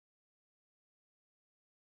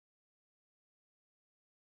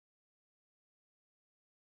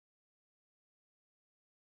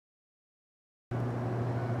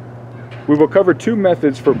We will cover two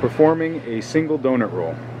methods for performing a single donut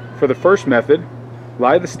roll. For the first method,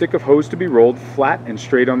 lie the stick of hose to be rolled flat and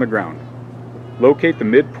straight on the ground. Locate the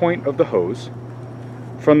midpoint of the hose.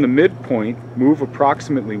 From the midpoint, move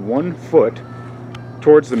approximately 1 foot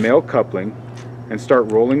towards the male coupling and start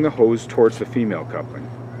rolling the hose towards the female coupling.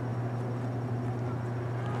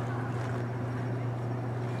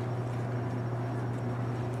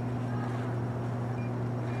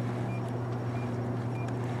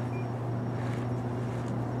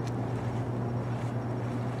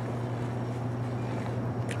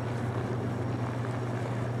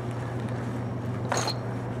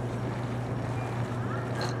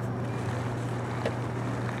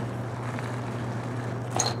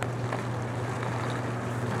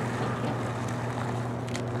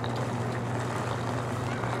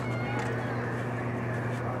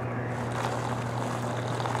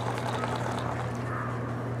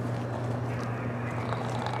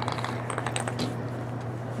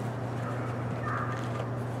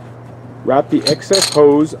 Wrap the excess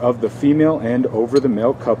hose of the female end over the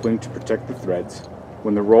male coupling to protect the threads.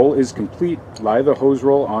 When the roll is complete, lie the hose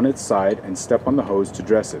roll on its side and step on the hose to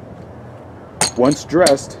dress it. Once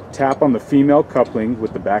dressed, tap on the female coupling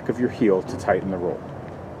with the back of your heel to tighten the roll.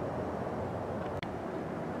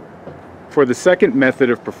 For the second method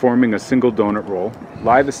of performing a single donut roll,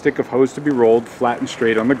 lie the stick of hose to be rolled flat and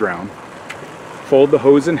straight on the ground. Fold the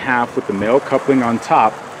hose in half with the male coupling on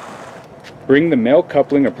top. Bring the male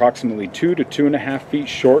coupling approximately 2 to 2.5 feet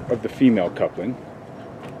short of the female coupling.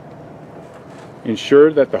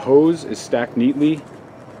 Ensure that the hose is stacked neatly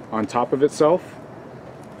on top of itself.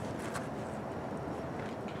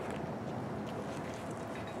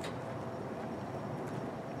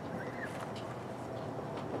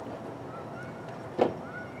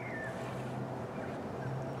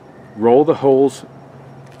 Roll the hose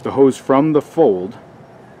from the fold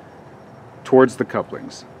towards the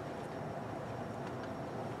couplings.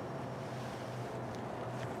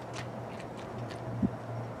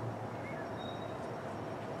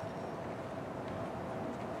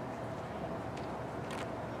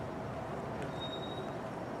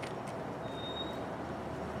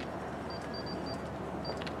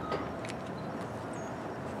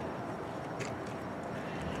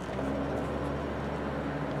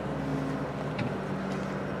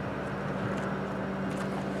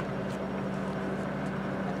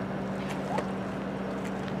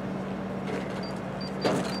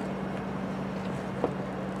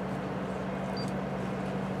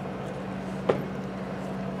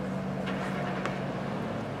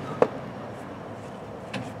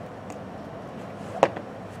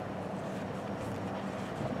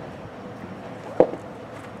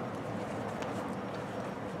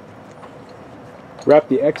 Wrap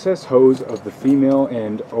the excess hose of the female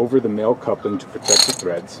end over the male coupling to protect the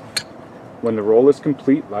threads. When the roll is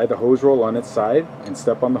complete, lie the hose roll on its side and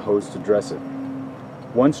step on the hose to dress it.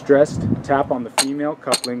 Once dressed, tap on the female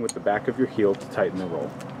coupling with the back of your heel to tighten the roll.